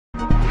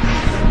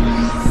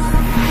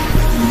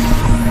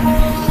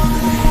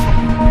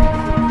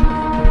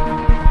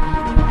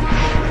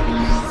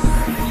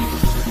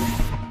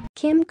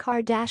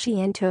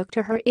Kardashian took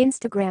to her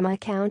Instagram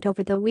account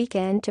over the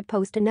weekend to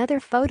post another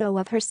photo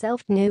of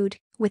herself nude,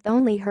 with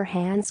only her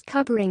hands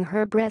covering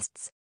her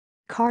breasts.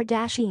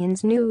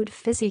 Kardashian's nude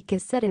physique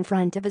is set in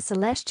front of a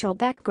celestial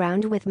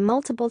background with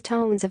multiple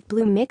tones of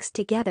blue mixed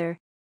together.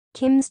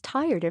 Kim's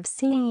tired of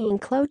seeing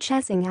Khloe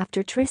chasing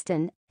after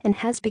Tristan and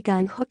has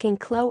begun hooking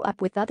Khloe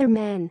up with other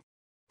men.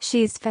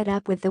 She's fed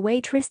up with the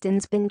way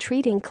Tristan's been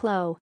treating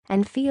Khloe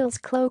and feels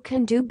Khloe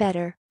can do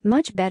better,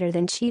 much better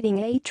than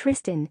cheating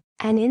Tristan,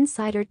 an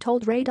insider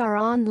told Radar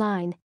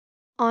Online.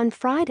 On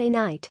Friday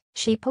night,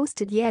 she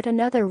posted yet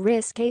another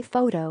risque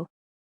photo